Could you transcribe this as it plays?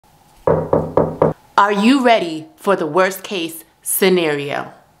Are you ready for the worst case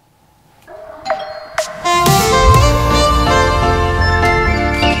scenario?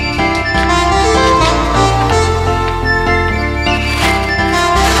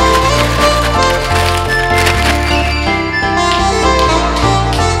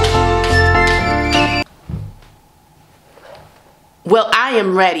 Well, I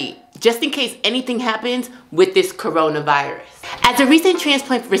am ready, just in case anything happens with this coronavirus. As a recent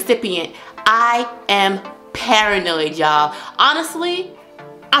transplant recipient, I am paranoid, y'all. Honestly,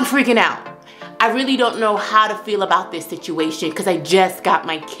 I'm freaking out. I really don't know how to feel about this situation because I just got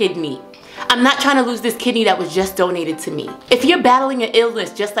my kidney. I'm not trying to lose this kidney that was just donated to me. If you're battling an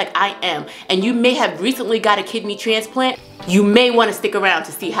illness just like I am, and you may have recently got a kidney transplant, you may want to stick around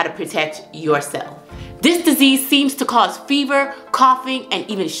to see how to protect yourself. This disease seems to cause fever, coughing, and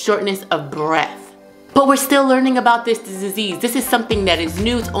even shortness of breath. But we're still learning about this disease. This is something that is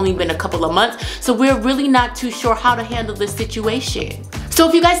new. It's only been a couple of months, so we're really not too sure how to handle this situation. So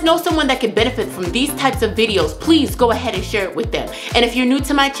if you guys know someone that could benefit from these types of videos, please go ahead and share it with them. And if you're new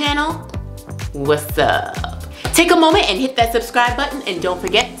to my channel, what's up? Take a moment and hit that subscribe button, and don't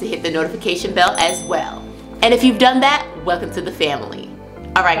forget to hit the notification bell as well. And if you've done that, welcome to the family.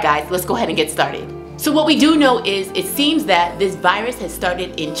 All right, guys, let's go ahead and get started. So what we do know is it seems that this virus has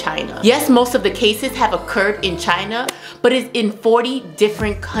started in China. Yes, most of the cases have occurred in China, but it's in 40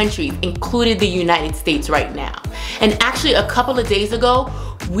 different countries, including the United States right now. And actually a couple of days ago,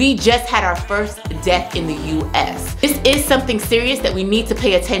 we just had our first death in the US. This is something serious that we need to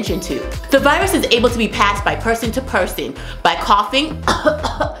pay attention to. The virus is able to be passed by person to person, by coughing,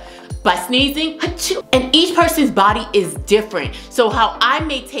 by sneezing, and each person's body is different. So how I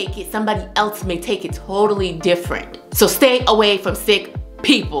may take it, somebody else may take it totally different. So stay away from sick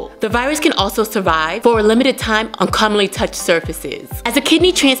people. The virus can also survive for a limited time on commonly touched surfaces. As a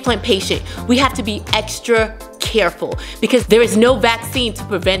kidney transplant patient, we have to be extra careful because there is no vaccine to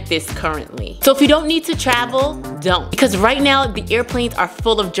prevent this currently. So if you don't need to travel, don't. Because right now the airplanes are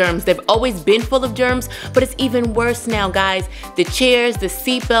full of germs. They've always been full of germs, but it's even worse now, guys. The chairs, the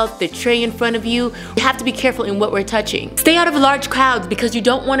seatbelt, the tray in front of you. You have to be careful in what we're touching. Stay out of large crowds because you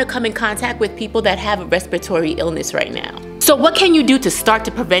don't want to come in contact with people that have a respiratory illness right now. So what can you do to start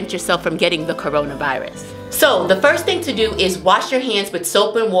to prevent yourself from getting the coronavirus? So the first thing to do is wash your hands with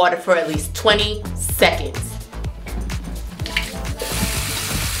soap and water for at least 20 seconds.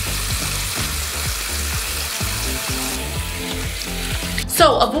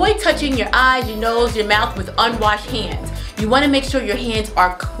 So avoid touching your eyes, your nose, your mouth with unwashed hands. You want to make sure your hands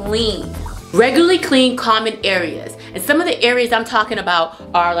are clean. Regularly clean common areas. And some of the areas I'm talking about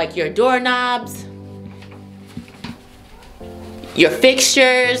are like your doorknobs, your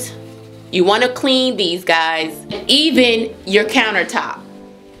fixtures. You want to clean these, guys. And even your countertop.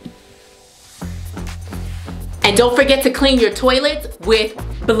 And don't forget to clean your toilets with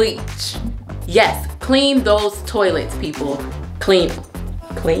bleach. Yes, clean those toilets, people. Clean them.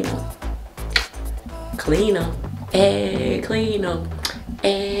 Clean them. Clean them. Hey, clean them.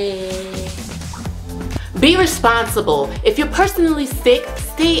 Hey. Be responsible. If you're personally sick,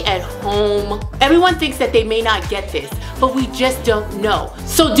 stay at home. Everyone thinks that they may not get this, but we just don't know.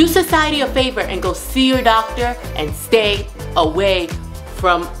 So do society a favor and go see your doctor and stay away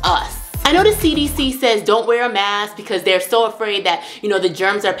from us. I know the CDC says don't wear a mask because they're so afraid that, you know, the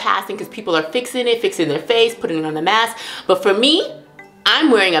germs are passing because people are fixing their face, putting it on the mask. But for me,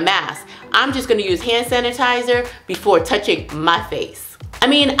 I'm wearing a mask. I'm just gonna use hand sanitizer before touching my face. I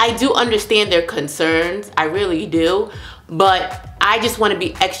mean, I do understand their concerns, I really do, but I just wanna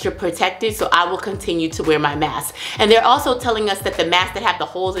be extra protected, so I will continue to wear my mask. And they're also telling us that the masks that have the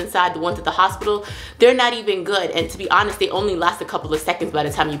holes inside, the ones at the hospital, they're not even good. And to be honest, they only last a couple of seconds by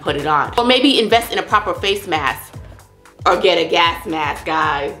the time you put it on. Or maybe invest in a proper face mask. Or get a gas mask,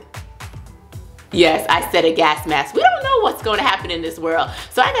 guys. Yes, I said a gas mask. We don't know what's going to happen in this world.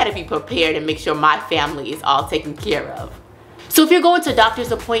 So I gotta be prepared and make sure my family is all taken care of. So if you're going to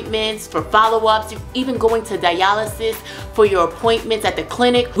doctor's appointments, for follow-ups, you're even going to dialysis for your appointments at the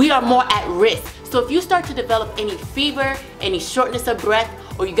clinic, we are more at risk. So if you start to develop any fever, any shortness of breath,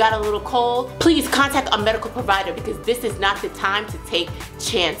 or you got a little cold, please contact a medical provider because this is not the time to take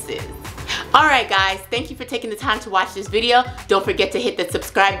chances. Alright guys, thank you for taking the time to watch this video. Don't forget to hit the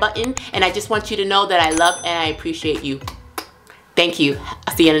subscribe button, and I just want you to know that I love and I appreciate you. Thank you.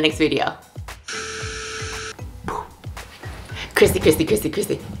 I'll see you in the next video. Crissy, Crissy, Crissy,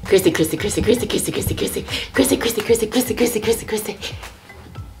 Crissy, Crissy, Crissy, Crissy, Crissy, Crissy, Crissy, Crissy, Crissy, Crissy, Crissy, Crissy, Crissy, Crissy, Crissy.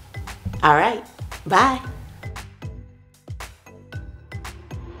 Alright, bye.